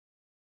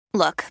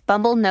Look,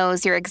 Bumble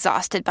knows you're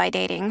exhausted by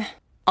dating.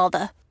 All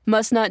the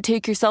must not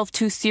take yourself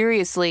too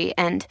seriously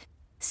and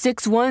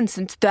 6'1"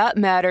 since that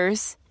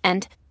matters.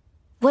 And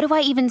what do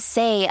I even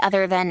say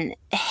other than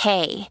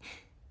hey?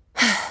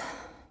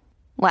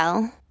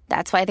 Well,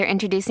 that's why they're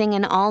introducing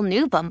an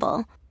all-new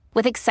Bumble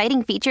with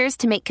exciting features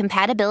to make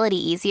compatibility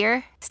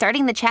easier,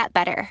 starting the chat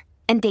better,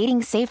 and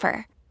dating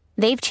safer.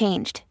 They've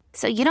changed,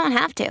 so you don't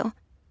have to.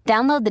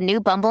 Download the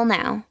new Bumble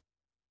now.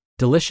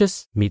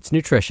 Delicious meets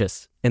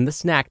nutritious in the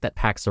snack that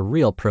packs a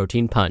real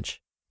protein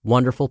punch.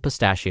 Wonderful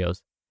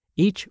Pistachios.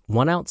 Each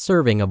 1-ounce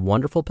serving of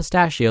Wonderful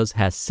Pistachios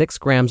has 6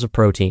 grams of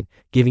protein,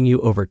 giving you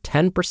over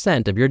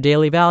 10% of your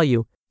daily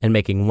value and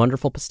making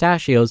Wonderful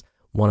Pistachios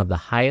one of the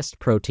highest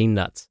protein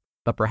nuts.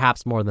 But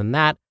perhaps more than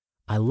that,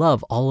 I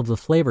love all of the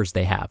flavors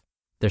they have.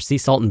 Their sea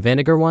salt and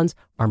vinegar ones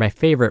are my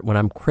favorite when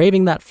I'm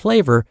craving that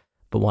flavor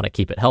but want to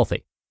keep it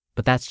healthy.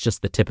 But that's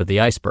just the tip of the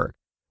iceberg.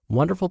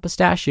 Wonderful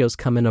Pistachios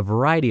come in a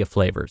variety of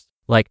flavors,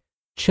 like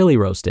chili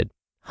roasted,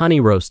 honey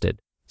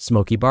roasted,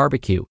 smoky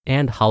barbecue,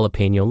 and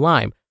jalapeno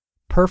lime,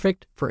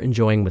 perfect for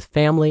enjoying with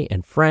family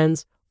and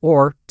friends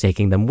or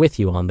taking them with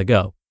you on the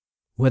go.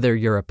 Whether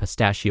you're a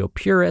pistachio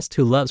purist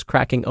who loves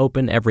cracking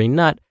open every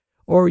nut,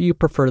 or you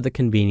prefer the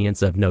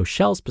convenience of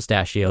no-shells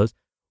pistachios,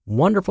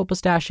 Wonderful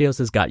Pistachios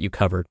has got you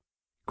covered.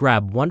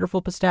 Grab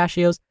Wonderful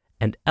Pistachios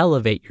and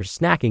elevate your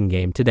snacking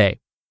game today.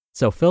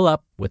 So fill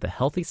up with a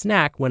healthy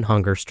snack when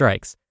hunger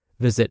strikes.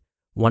 Visit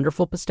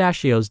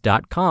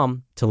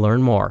wonderfulpistachios.com to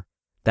learn more.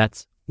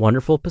 That's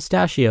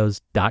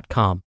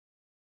wonderfulpistachios.com.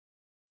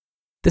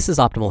 This is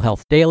Optimal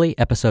Health Daily,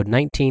 episode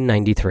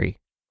 1993.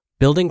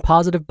 Building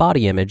Positive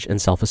Body Image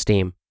and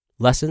Self-Esteem.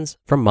 Lessons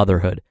from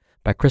Motherhood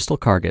by Crystal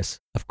Karges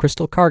of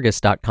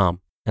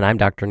crystalkarges.com. And I'm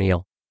Dr.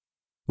 Neal.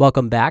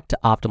 Welcome back to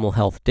Optimal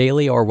Health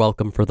Daily, or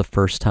welcome for the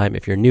first time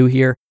if you're new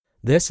here.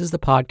 This is the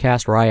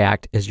podcast where I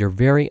act as your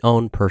very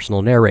own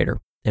personal narrator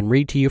and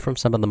read to you from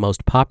some of the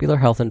most popular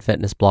health and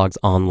fitness blogs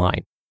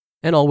online,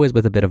 and always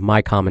with a bit of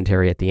my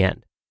commentary at the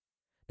end.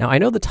 Now, I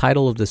know the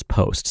title of this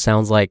post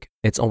sounds like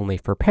it's only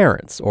for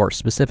parents, or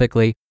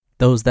specifically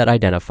those that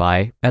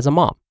identify as a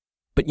mom.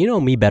 But you know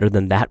me better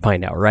than that by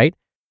now, right?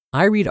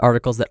 I read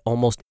articles that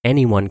almost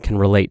anyone can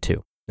relate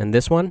to, and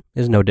this one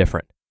is no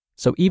different.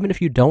 So even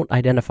if you don't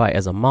identify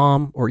as a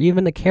mom or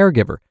even a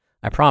caregiver,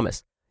 I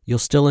promise you'll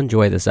still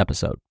enjoy this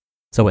episode.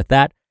 So with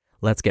that,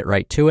 let's get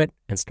right to it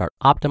and start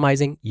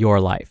optimizing your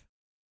life.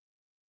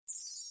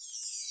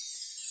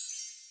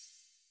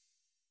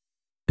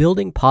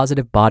 Building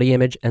Positive Body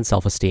Image and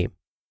Self-Esteem.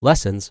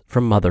 Lessons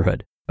from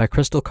Motherhood by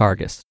Crystal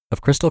Karges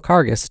of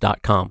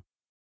crystalkarges.com.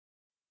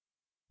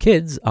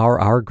 Kids are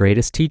our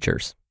greatest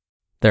teachers.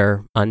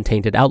 Their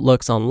untainted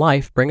outlooks on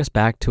life bring us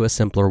back to a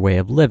simpler way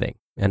of living,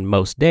 and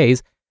most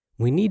days,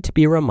 we need to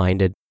be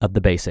reminded of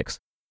the basics.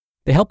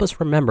 They help us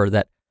remember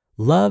that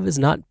love is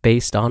not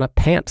based on a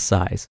pant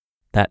size,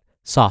 that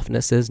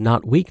softness is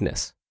not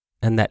weakness,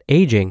 and that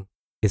aging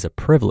is a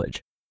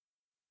privilege.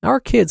 Our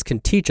kids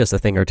can teach us a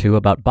thing or two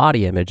about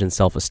body image and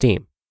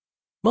self-esteem.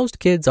 Most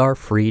kids are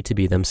free to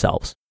be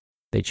themselves.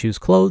 They choose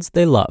clothes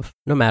they love,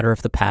 no matter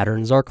if the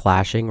patterns are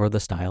clashing or the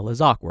style is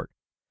awkward.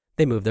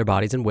 They move their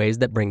bodies in ways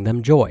that bring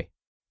them joy.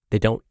 They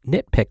don't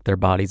nitpick their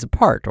bodies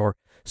apart or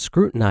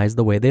scrutinize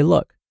the way they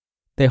look.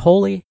 They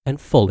wholly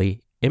and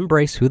fully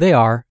embrace who they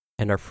are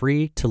and are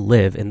free to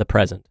live in the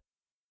present.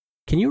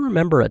 Can you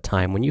remember a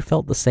time when you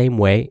felt the same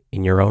way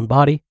in your own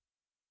body?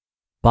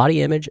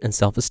 Body image and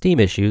self-esteem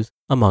issues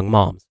among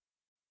moms.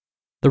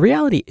 The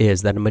reality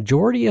is that a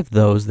majority of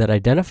those that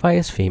identify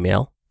as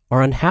female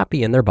are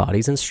unhappy in their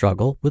bodies and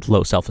struggle with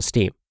low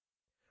self-esteem.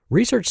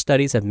 Research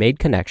studies have made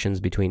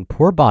connections between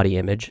poor body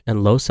image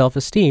and low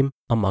self-esteem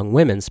among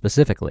women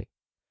specifically.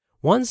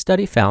 One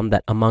study found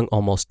that among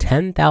almost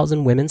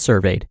 10,000 women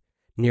surveyed,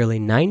 nearly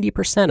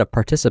 90% of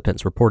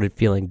participants reported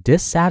feeling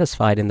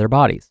dissatisfied in their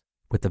bodies,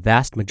 with the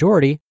vast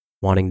majority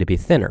wanting to be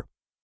thinner.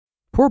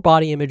 Poor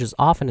body image is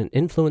often an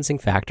influencing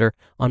factor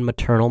on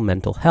maternal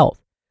mental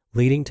health,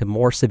 leading to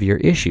more severe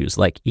issues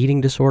like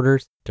eating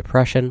disorders,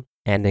 depression,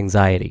 and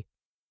anxiety.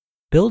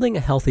 Building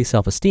a healthy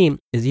self-esteem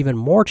is even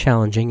more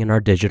challenging in our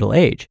digital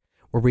age,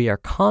 where we are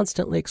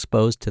constantly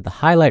exposed to the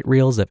highlight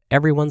reels of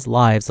everyone's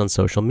lives on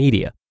social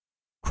media.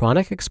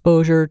 Chronic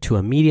exposure to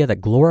a media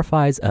that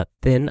glorifies a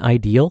thin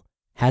ideal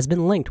has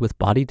been linked with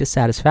body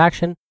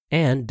dissatisfaction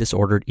and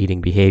disordered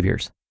eating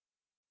behaviors.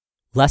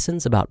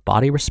 Lessons about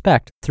body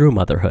respect through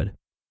motherhood.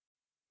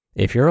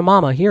 If you're a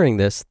mama hearing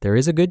this, there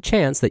is a good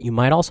chance that you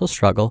might also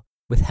struggle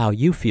with how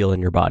you feel in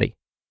your body.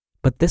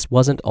 But this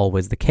wasn't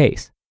always the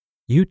case.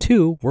 You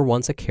too were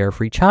once a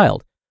carefree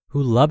child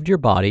who loved your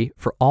body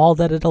for all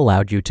that it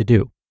allowed you to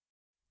do.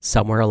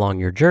 Somewhere along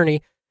your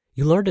journey,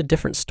 you learned a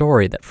different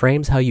story that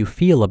frames how you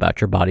feel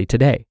about your body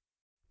today.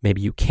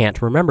 Maybe you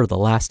can't remember the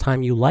last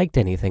time you liked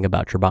anything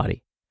about your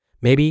body.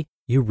 Maybe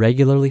you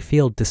regularly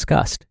feel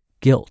disgust,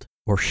 guilt,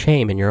 or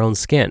shame in your own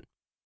skin.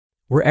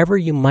 Wherever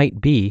you might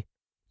be,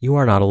 you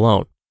are not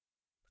alone.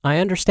 I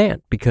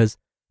understand because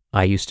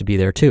I used to be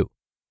there too.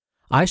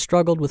 I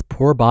struggled with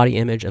poor body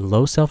image and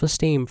low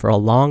self-esteem for a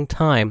long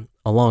time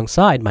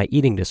alongside my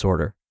eating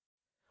disorder,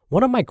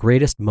 One of my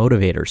greatest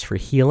motivators for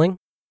healing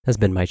has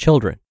been my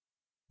children.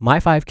 My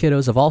 5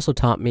 kiddos have also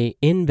taught me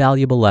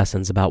invaluable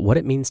lessons about what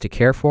it means to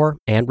care for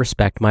and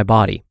respect my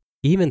body,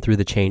 even through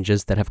the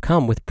changes that have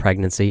come with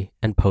pregnancy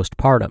and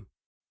postpartum.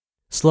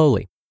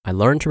 Slowly, I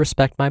learned to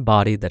respect my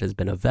body that has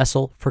been a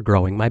vessel for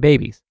growing my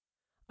babies.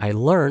 I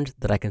learned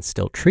that I can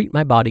still treat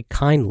my body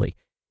kindly,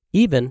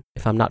 even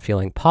if I'm not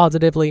feeling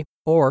positively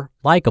or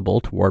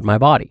likable toward my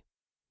body.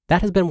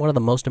 That has been one of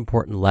the most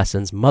important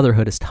lessons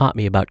motherhood has taught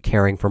me about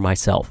caring for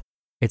myself.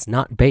 It's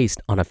not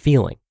based on a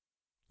feeling.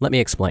 Let me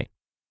explain.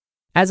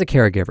 As a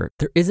caregiver,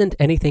 there isn't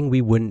anything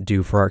we wouldn't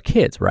do for our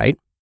kids, right?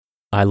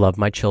 I love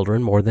my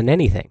children more than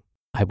anything.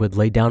 I would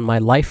lay down my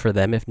life for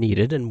them if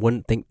needed and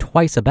wouldn't think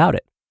twice about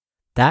it.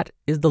 That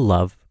is the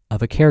love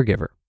of a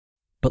caregiver.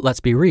 But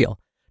let's be real.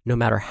 No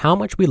matter how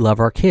much we love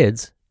our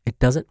kids, it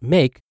doesn't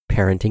make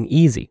parenting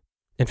easy.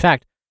 In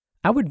fact,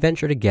 I would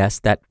venture to guess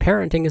that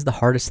parenting is the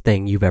hardest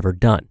thing you've ever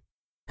done.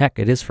 Heck,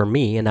 it is for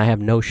me, and I have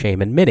no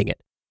shame admitting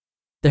it.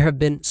 There have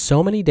been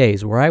so many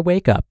days where I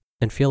wake up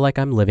and feel like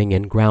I'm living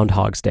in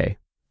Groundhog's Day,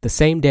 the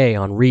same day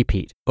on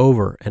repeat,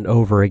 over and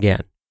over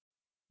again.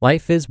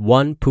 Life is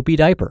one poopy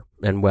diaper,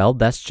 and well,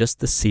 that's just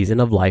the season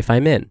of life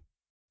I'm in.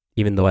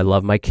 Even though I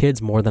love my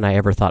kids more than I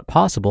ever thought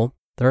possible,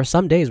 there are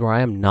some days where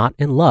I am not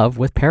in love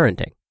with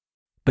parenting.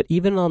 But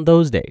even on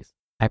those days,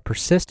 I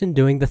persist in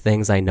doing the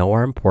things I know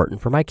are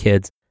important for my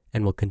kids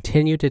and will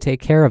continue to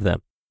take care of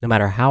them, no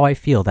matter how I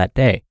feel that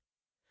day.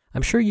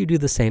 I'm sure you do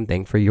the same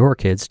thing for your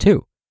kids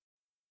too.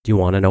 Do you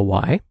want to know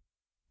why?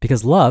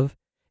 Because love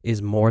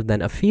is more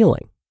than a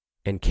feeling,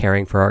 and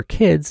caring for our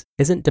kids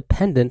isn't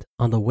dependent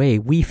on the way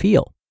we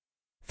feel.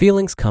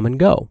 Feelings come and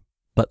go,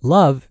 but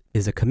love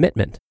is a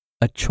commitment,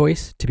 a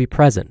choice to be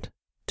present,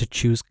 to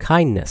choose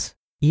kindness,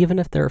 even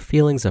if there are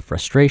feelings of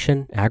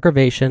frustration,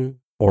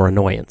 aggravation, or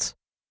annoyance.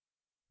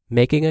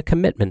 Making a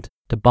commitment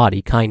to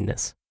body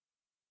kindness.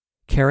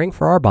 Caring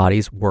for our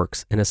bodies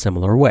works in a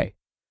similar way.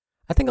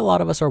 I think a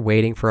lot of us are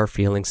waiting for our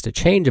feelings to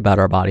change about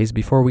our bodies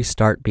before we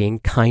start being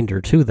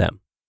kinder to them.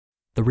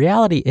 The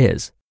reality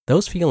is,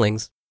 those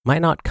feelings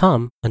might not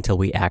come until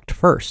we act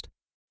first.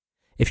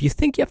 If you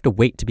think you have to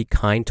wait to be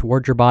kind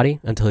toward your body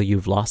until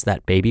you've lost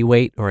that baby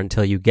weight or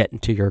until you get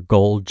into your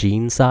goal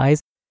jean size,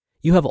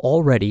 you have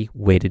already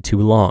waited too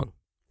long,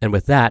 and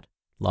with that,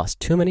 lost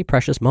too many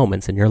precious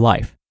moments in your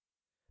life.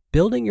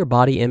 Building your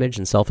body image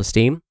and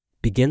self-esteem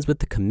begins with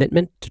the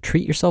commitment to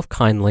treat yourself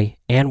kindly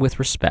and with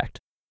respect,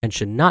 and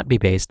should not be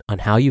based on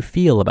how you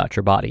feel about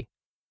your body,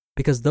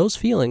 because those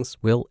feelings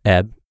will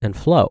ebb and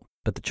flow,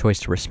 but the choice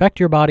to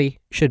respect your body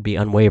should be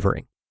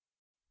unwavering.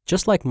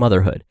 Just like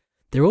motherhood,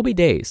 there will be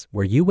days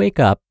where you wake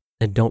up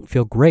and don't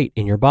feel great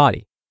in your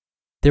body.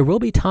 There will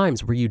be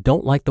times where you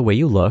don't like the way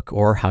you look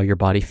or how your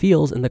body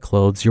feels in the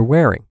clothes you're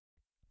wearing,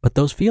 but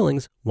those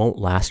feelings won't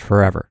last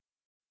forever.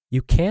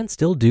 You can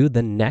still do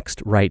the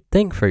next right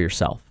thing for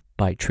yourself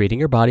by treating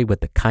your body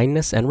with the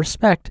kindness and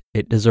respect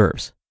it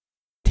deserves.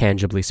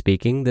 Tangibly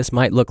speaking, this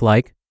might look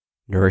like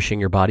nourishing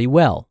your body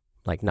well,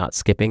 like not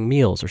skipping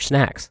meals or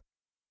snacks,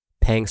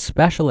 paying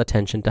special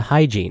attention to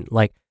hygiene,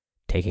 like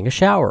taking a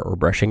shower or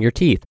brushing your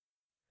teeth,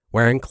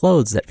 wearing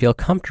clothes that feel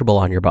comfortable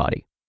on your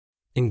body,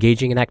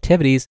 engaging in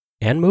activities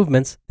and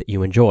movements that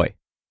you enjoy,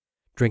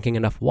 drinking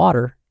enough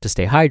water to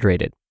stay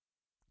hydrated,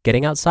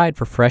 getting outside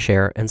for fresh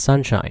air and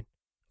sunshine,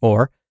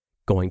 or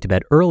going to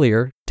bed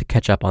earlier to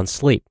catch up on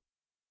sleep.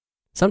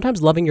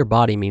 Sometimes loving your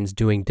body means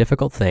doing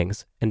difficult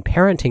things and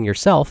parenting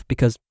yourself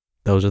because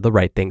those are the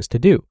right things to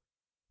do.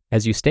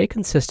 As you stay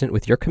consistent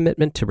with your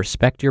commitment to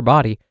respect your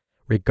body,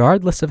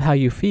 regardless of how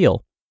you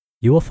feel,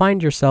 you will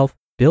find yourself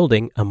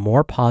building a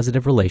more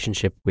positive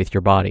relationship with your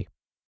body.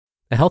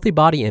 A healthy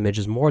body image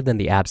is more than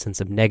the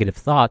absence of negative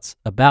thoughts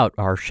about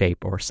our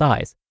shape or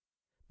size.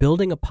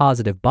 Building a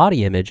positive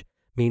body image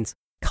means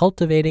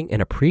cultivating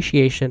an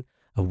appreciation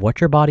of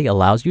what your body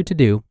allows you to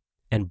do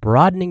and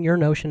broadening your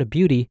notion of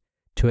beauty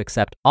to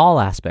accept all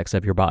aspects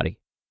of your body.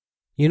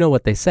 You know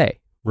what they say,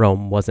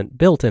 Rome wasn't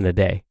built in a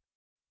day.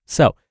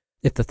 So,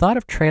 if the thought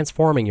of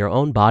transforming your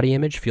own body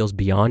image feels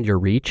beyond your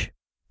reach,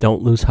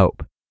 don't lose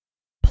hope.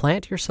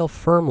 Plant yourself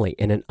firmly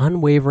in an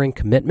unwavering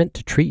commitment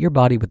to treat your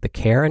body with the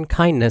care and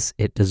kindness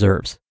it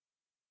deserves.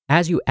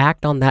 As you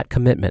act on that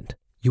commitment,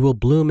 you will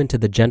bloom into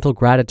the gentle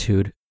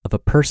gratitude of a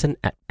person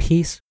at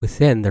peace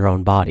within their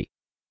own body.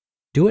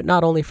 Do it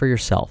not only for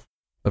yourself,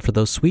 but for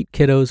those sweet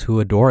kiddos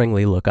who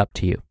adoringly look up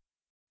to you.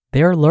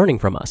 They are learning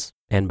from us,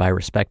 and by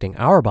respecting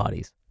our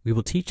bodies, we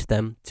will teach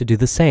them to do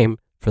the same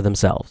for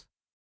themselves.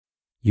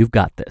 You've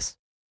got this.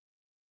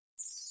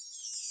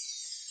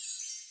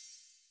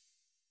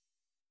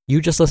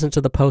 You just listened to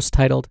the post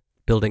titled,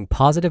 Building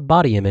Positive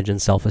Body Image and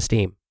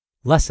Self-Esteem,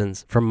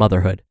 Lessons from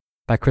Motherhood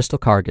by Crystal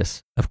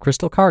Karges of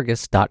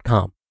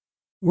crystalkarges.com.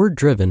 We're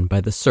driven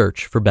by the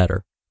search for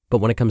better, but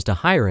when it comes to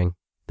hiring,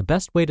 the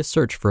best way to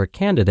search for a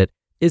candidate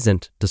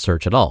isn't to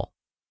search at all.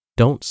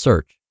 Don't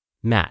search,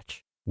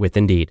 match with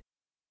Indeed.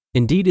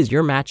 Indeed is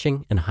your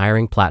matching and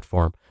hiring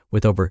platform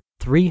with over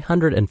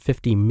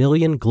 350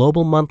 million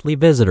global monthly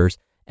visitors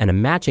and a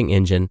matching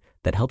engine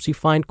that helps you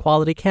find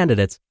quality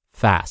candidates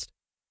fast.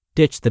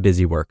 Ditch the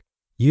busy work.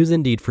 Use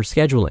Indeed for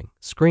scheduling,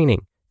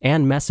 screening,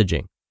 and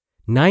messaging.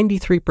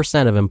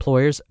 93% of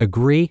employers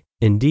agree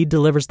Indeed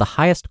delivers the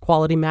highest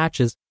quality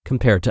matches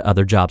compared to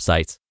other job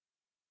sites.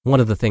 One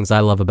of the things I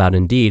love about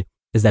Indeed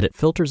is that it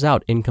filters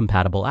out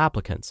incompatible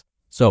applicants.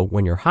 So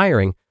when you're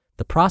hiring,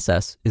 the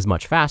process is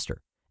much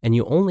faster, and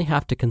you only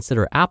have to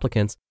consider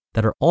applicants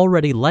that are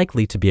already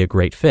likely to be a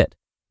great fit.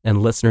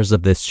 And listeners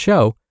of this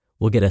show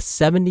will get a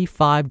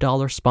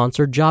 $75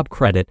 sponsored job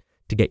credit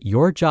to get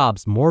your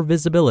jobs more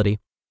visibility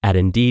at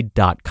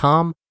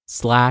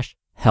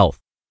Indeed.com/health.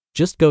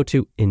 Just go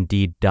to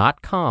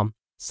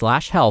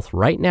Indeed.com/health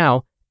right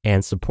now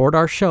and support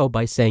our show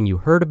by saying you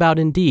heard about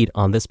Indeed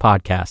on this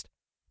podcast.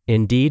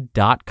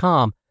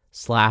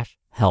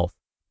 Indeed.com/health.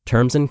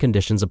 Terms and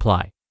conditions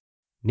apply.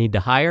 Need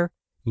to hire?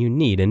 You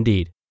need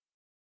Indeed.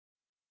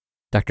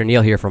 Dr.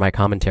 Neal here for my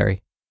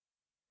commentary.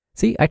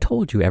 See, I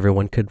told you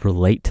everyone could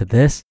relate to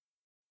this.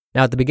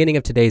 Now, at the beginning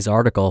of today's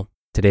article,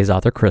 today's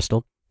author,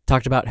 Crystal,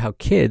 talked about how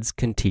kids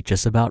can teach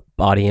us about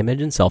body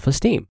image and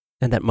self-esteem,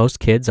 and that most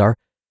kids are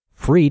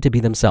free to be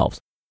themselves.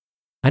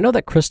 I know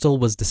that Crystal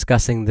was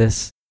discussing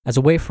this as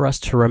a way for us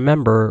to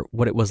remember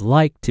what it was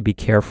like to be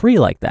carefree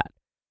like that.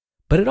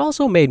 But it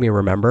also made me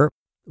remember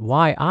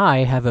why I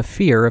have a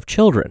fear of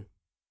children.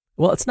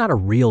 Well, it's not a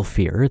real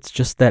fear. It's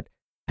just that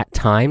at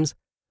times,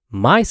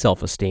 my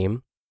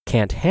self-esteem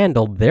can't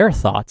handle their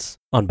thoughts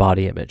on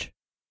body image.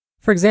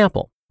 For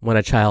example, when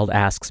a child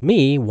asks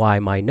me why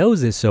my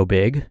nose is so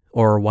big,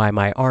 or why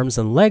my arms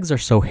and legs are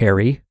so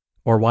hairy,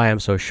 or why I'm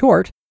so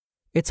short,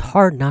 it's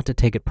hard not to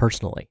take it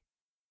personally.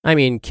 I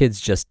mean, kids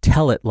just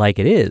tell it like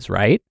it is,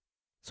 right?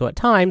 So at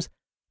times,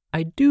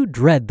 I do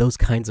dread those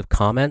kinds of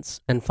comments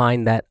and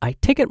find that I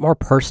take it more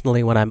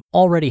personally when I'm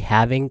already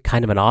having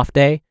kind of an off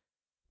day.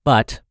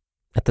 But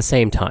at the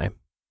same time,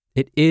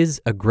 it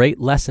is a great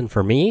lesson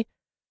for me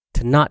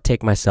to not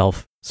take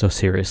myself so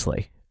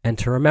seriously and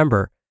to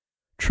remember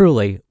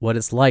truly what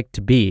it's like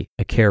to be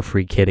a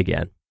carefree kid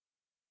again.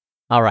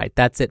 All right,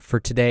 that's it for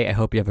today. I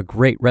hope you have a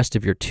great rest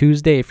of your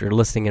Tuesday if you're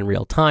listening in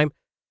real time.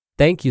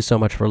 Thank you so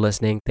much for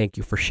listening. Thank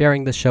you for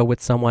sharing the show with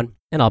someone.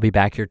 And I'll be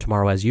back here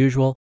tomorrow as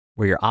usual,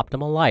 where your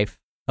optimal life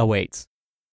awaits.